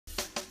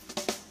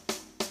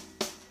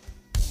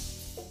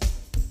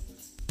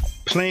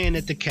Playing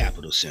at the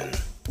Capitol Center.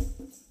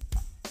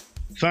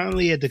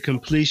 Finally, at the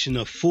completion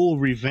of full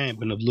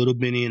revamping of Little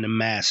Benny and the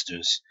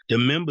Masters, the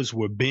members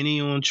were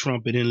Benny on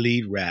trumpet and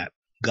lead rap,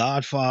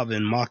 Godfather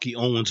and Marky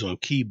Owens on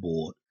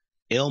keyboard,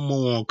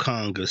 Elmo on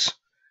congas,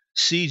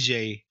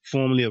 CJ,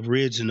 formerly of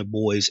Rids and the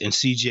Boys, and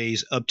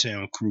CJ's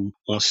Uptown Crew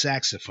on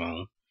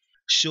saxophone,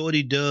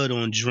 Shorty Dud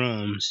on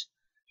drums,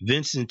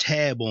 Vincent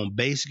Tab on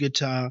bass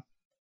guitar,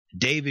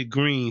 David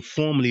Green,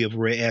 formerly of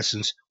Rare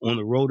Essence, on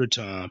the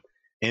rototom,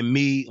 and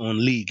me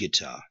on lead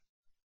guitar.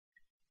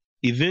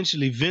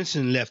 Eventually,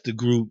 Vincent left the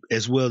group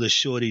as well as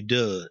Shorty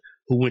Dud,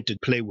 who went to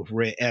play with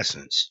Rare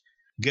Essence.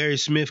 Gary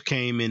Smith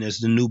came in as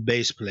the new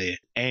bass player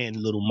and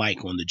Little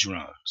Mike on the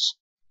drums.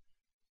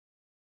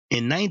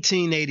 In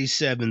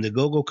 1987, the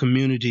go-go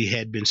community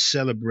had been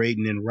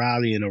celebrating and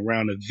rallying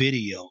around a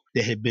video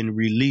that had been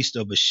released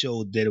of a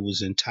show that it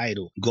was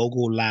entitled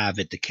Go-Go Live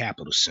at the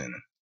Capitol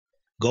Center.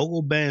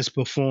 Go-go bands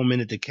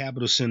performing at the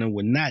Capitol Center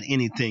were not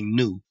anything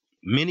new.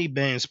 Many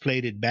bands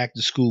played at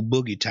back-to-school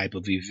boogie type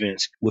of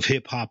events with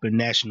hip-hop and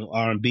national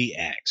R&B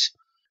acts.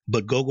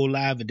 But Go-Go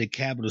Live at the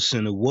Capitol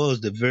Center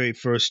was the very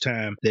first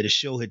time that a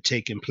show had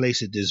taken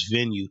place at this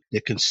venue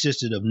that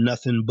consisted of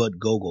nothing but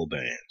go-go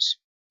bands.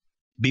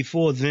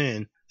 Before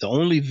then, the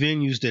only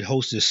venues that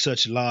hosted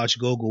such large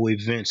go-go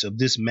events of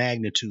this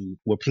magnitude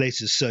were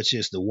places such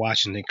as the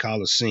Washington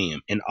Coliseum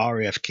and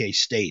RFK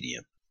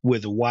Stadium, where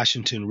the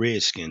Washington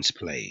Redskins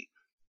played.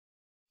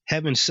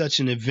 Having such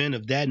an event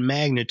of that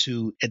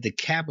magnitude at the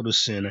Capitol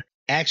Center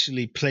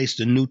actually placed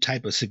a new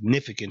type of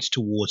significance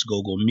towards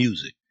go-go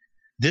music.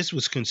 This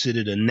was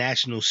considered a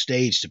national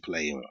stage to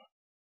play on.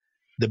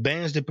 The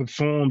bands that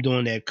performed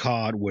on that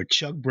card were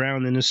Chuck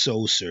Brown and the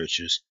Soul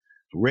Searchers,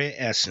 Rare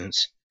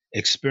Essence,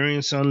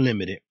 Experience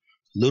Unlimited,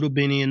 Little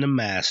Benny and the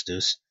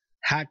Masters,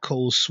 Hot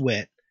Cold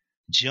Sweat,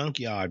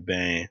 Junkyard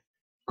Band,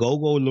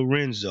 Go-Go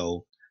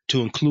Lorenzo,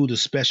 to include a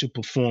special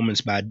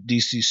performance by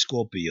DC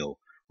Scorpio,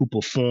 who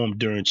performed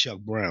during Chuck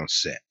Brown's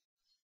set.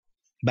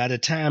 By the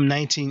time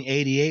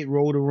 1988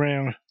 rolled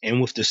around, and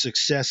with the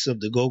success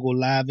of the Go-Go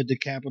Live at the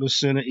Capitol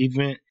Center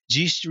event,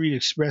 G Street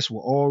Express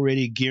were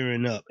already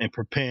gearing up and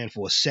preparing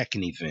for a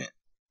second event,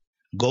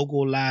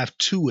 Go-Go Live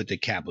 2 at the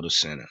Capitol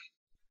Center.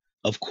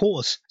 Of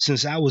course,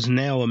 since I was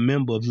now a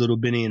member of Little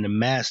Benny and the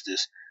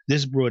Masters,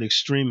 this brought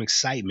extreme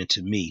excitement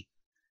to me.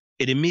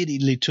 It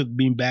immediately took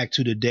me back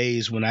to the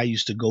days when I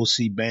used to go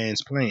see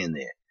bands playing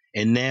there,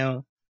 and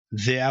now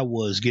there I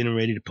was getting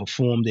ready to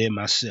perform there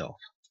myself.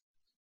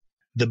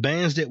 The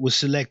bands that were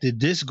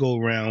selected this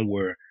go-round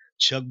were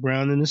Chuck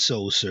Brown and the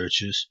Soul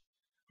Searchers,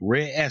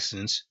 Rare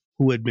Essence,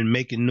 who had been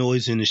making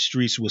noise in the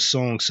streets with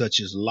songs such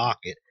as Lock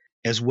It,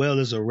 as well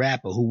as a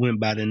rapper who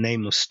went by the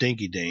name of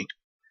Stinky Dink,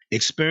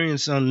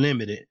 Experience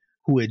Unlimited,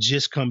 who had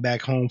just come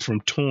back home from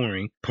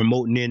touring,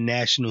 promoting their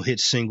national hit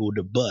single,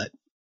 The Butt,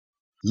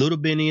 Little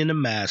Benny and the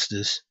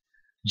Masters,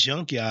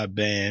 Junkyard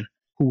Band,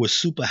 who were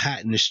super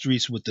hot in the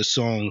streets with the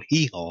song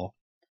Hee Haw,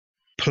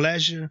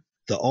 Pleasure,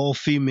 the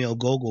all-female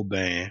go-go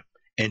band,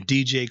 and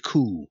DJ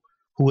Cool,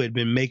 who had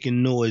been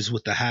making noise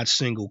with the hot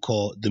single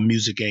called The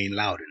Music Ain't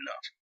Loud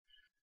Enough.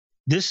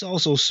 This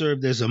also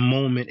served as a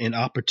moment and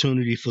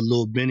opportunity for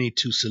Lil Benny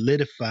to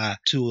solidify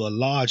to a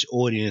large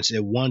audience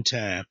at one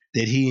time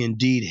that he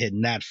indeed had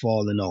not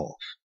fallen off.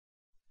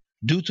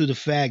 Due to the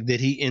fact that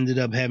he ended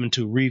up having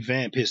to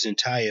revamp his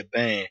entire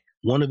band,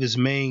 one of his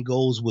main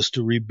goals was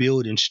to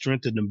rebuild and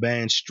strengthen the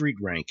band's street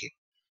ranking.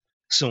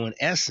 So in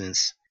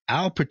essence,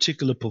 our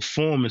particular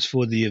performance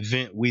for the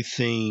event we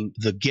themed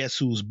the Guess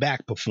Who's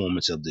Back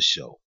performance of the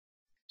show.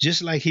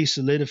 Just like he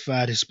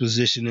solidified his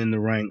position in the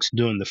ranks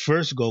during the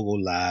first Go-Go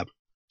Live,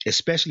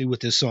 especially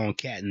with his song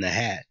Cat in the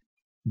Hat,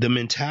 the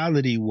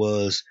mentality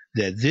was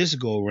that this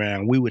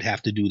go-round we would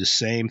have to do the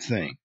same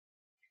thing.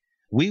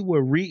 We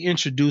were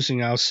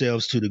reintroducing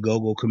ourselves to the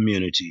go-go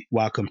community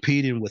while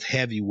competing with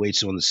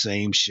heavyweights on the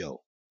same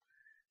show.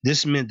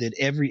 This meant that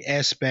every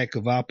aspect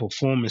of our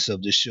performance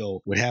of the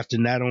show would have to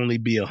not only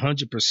be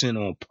 100%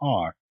 on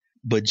par,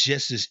 but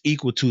just as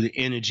equal to the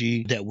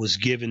energy that was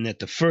given at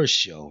the first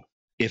show,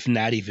 if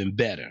not even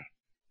better.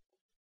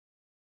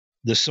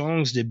 The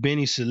songs that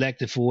Benny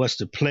selected for us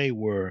to play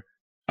were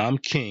I'm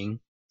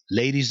King,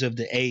 Ladies of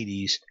the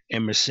 80s,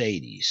 and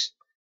Mercedes,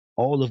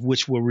 all of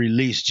which were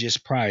released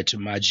just prior to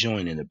my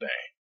joining the band.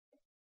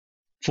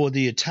 For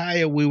the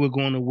attire we were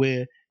going to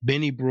wear,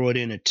 Benny brought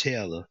in a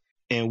tailor,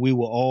 and we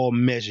were all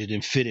measured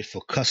and fitted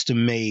for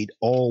custom-made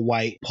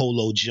all-white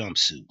polo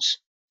jumpsuits.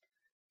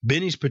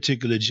 Benny's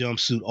particular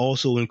jumpsuit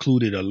also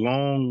included a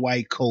long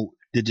white coat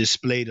that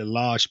displayed a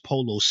large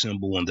polo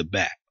symbol on the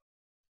back.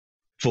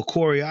 For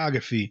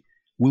choreography,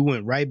 we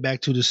went right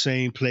back to the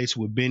same place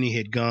where Benny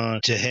had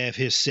gone to have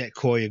his set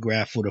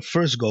choreographed for the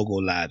first Go-Go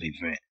Live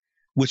event,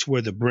 which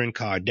were the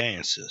Brincar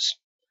dancers.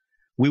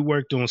 We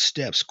worked on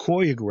steps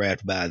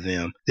choreographed by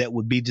them that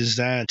would be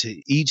designed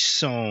to each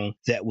song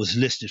that was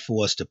listed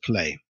for us to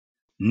play.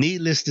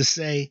 Needless to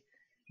say,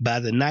 by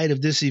the night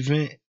of this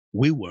event,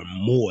 we were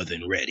more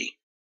than ready.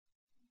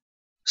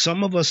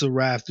 Some of us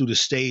arrived through the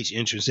stage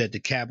entrance at the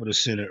Capitol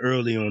Center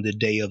early on the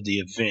day of the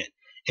event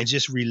and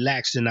just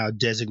relaxed in our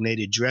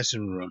designated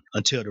dressing room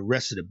until the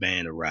rest of the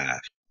band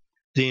arrived.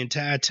 The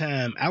entire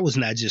time, I was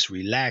not just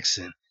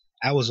relaxing,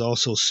 I was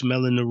also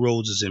smelling the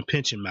roses and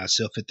pinching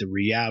myself at the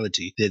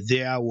reality that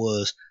there I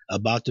was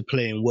about to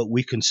play in what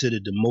we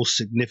considered the most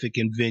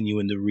significant venue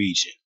in the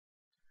region.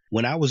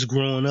 When I was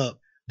growing up,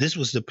 this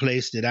was the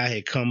place that I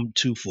had come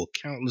to for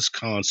countless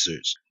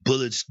concerts,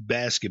 Bullets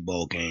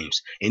basketball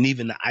games, and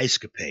even the Ice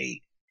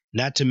Capade.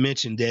 Not to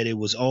mention that it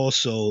was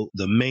also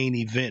the main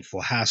event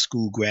for high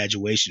school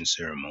graduation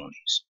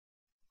ceremonies.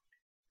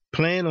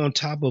 Playing on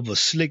top of a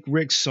Slick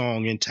Rick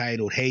song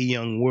entitled Hey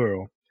Young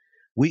World,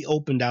 we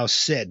opened our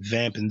set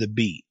vamping the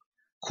beat,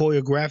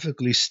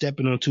 choreographically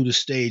stepping onto the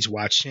stage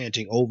while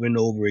chanting over and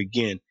over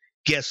again,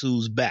 "Guess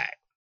who's back?"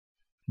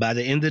 By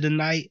the end of the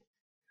night,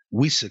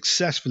 we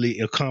successfully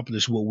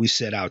accomplished what we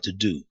set out to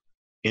do,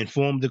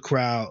 informed the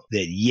crowd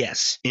that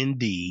yes,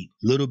 indeed,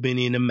 Little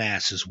Benny and the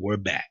Masters were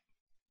back.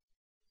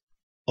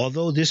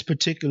 Although this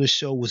particular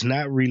show was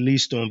not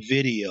released on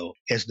video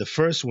as the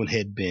first one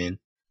had been,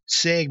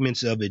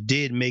 segments of it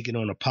did make it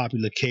on a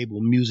popular cable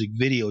music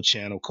video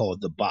channel called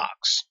The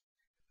Box.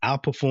 Our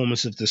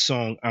performance of the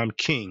song I'm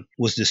King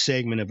was the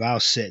segment of our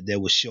set that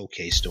was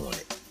showcased on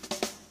it.